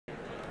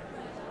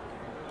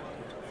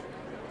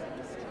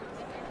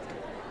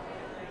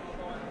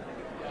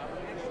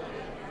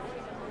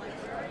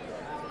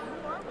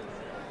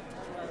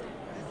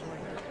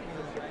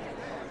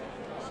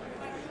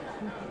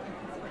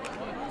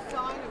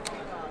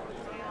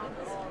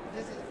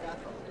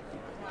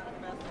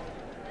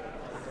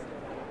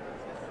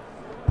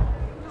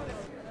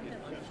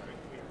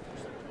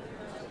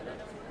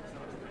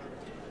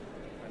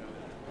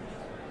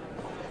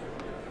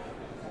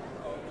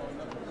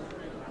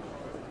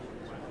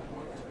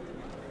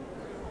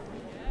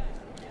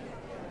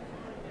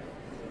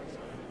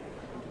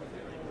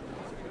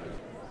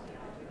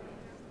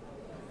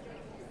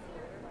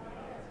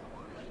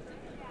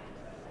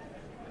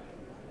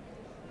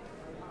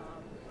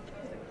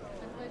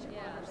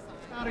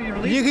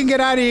release? You can get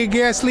out of your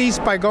gas lease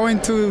by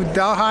going to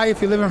Delhi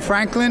if you live in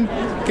Franklin,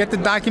 get the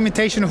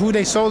documentation of who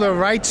they sold their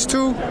rights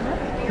to.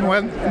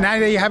 Well, now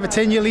that you have a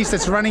 10-year lease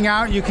that's running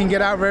out, you can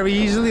get out very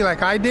easily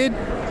like I did.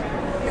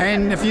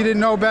 And if you didn't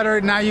know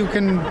better, now you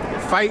can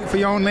fight for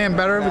your own land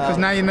better because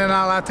now you're not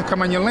allowed to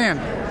come on your land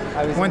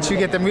once you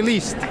get them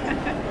released.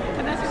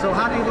 So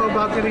how do you go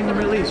about getting them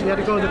released? You got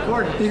to go to the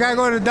court. You got to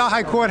go to the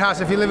Delhi courthouse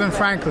if you live in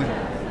Franklin.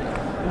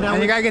 Now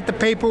and you got to get the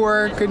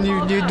paperwork, and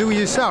you do it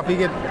yourself. You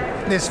get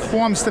there's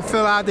forms to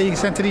fill out that you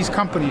send to these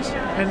companies.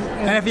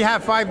 And if you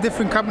have 5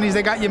 different companies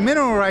that got your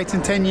mineral rights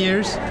in 10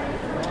 years,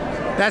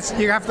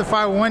 you have to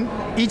file one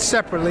each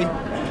separately,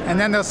 and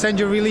then they'll send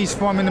you a release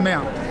form in the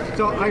mail.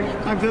 So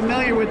I'm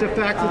familiar with the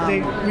fact that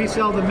they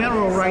resell the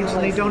mineral rights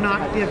and they do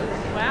not give.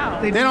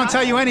 They don't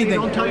tell you anything. They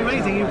don't tell you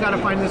anything. You've got to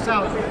find this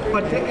out.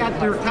 But at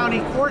their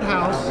county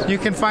courthouse, you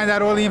can find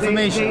out all the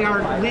information. They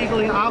are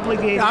legally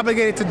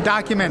obligated to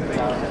document.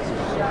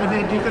 And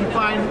then you can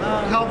find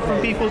help from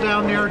people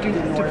down there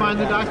to find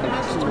the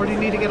documents, or do you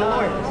need to get a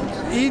lawyer?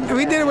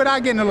 We did it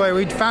without getting a lawyer.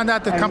 We found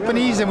out the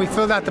companies and we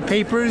filled out the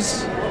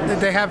papers. That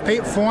they have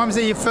forms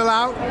that you fill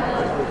out.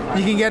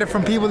 You can get it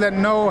from people that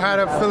know how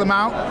to fill them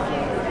out.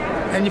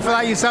 And you fill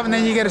out yourself, and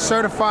then you get it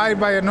certified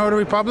by a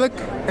notary public,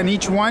 and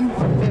each one,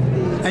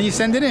 and you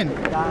send it in.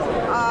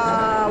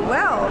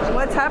 Well,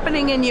 what's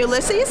happening in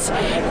Ulysses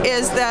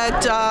is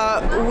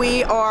that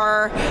we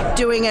are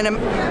doing an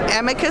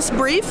amicus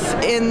brief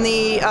in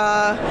the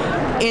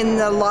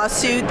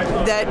lawsuit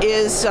that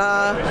is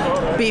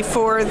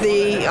before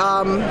the.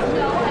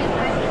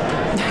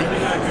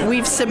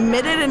 We've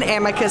submitted an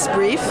amicus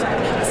brief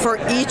for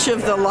each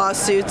of the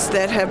lawsuits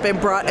that have been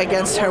brought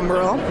against Home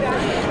Rule.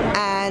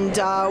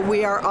 And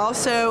we are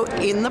also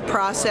in the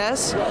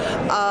process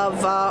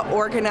of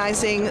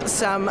organizing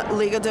some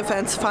legal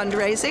defense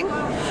fundraising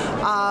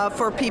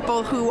for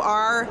people who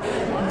are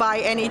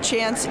by any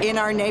chance in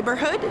our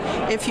neighborhood.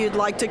 If you'd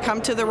like to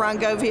come to the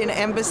Rongovian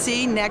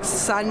Embassy next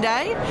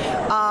Sunday,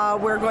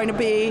 we're going to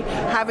be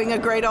having a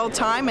great old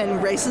time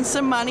and raising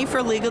some money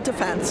for legal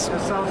defense.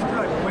 That sounds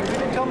good.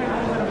 Can you tell me a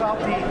little bit about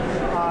the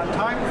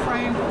time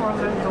frame for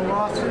the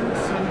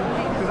lawsuits?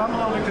 Because I'm a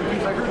little bit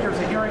confused. I heard there's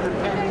a hearing in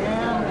Penn Yan.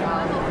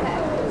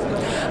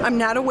 I'm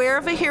not aware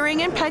of a hearing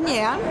in Penn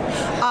Yan.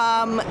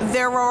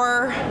 There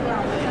are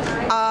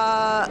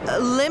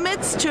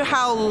limits to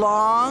how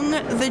long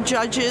the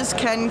judges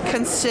can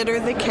consider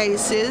the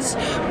cases,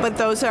 but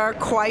those are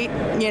quite,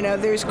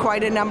 there's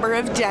quite a number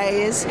of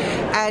days.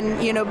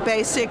 And,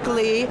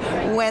 basically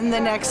when the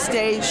next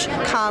stage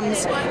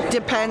comes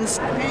depends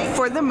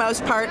for the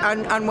most part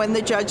on when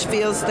the judge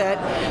feels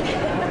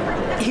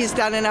that he's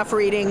done enough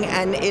reading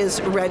and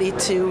is ready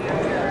to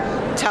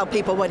tell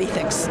people what he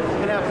thinks.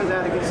 And after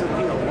that it gets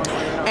appealed.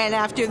 And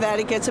after that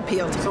it gets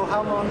appealed. So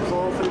how long does the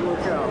whole thing work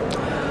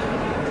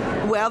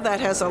out? Well, that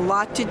has a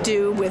lot to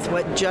do with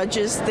what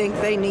judges think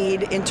they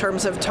need in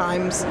terms of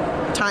time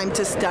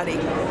to study.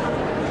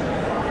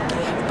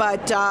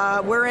 But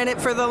we're in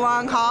it for the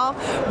long haul.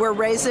 We're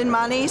raising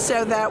money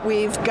so that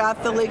we've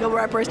got the legal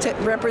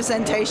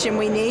representation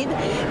we need.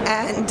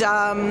 And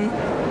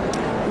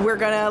we're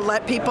going to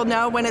let people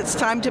know when it's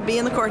time to be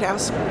in the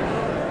courthouse.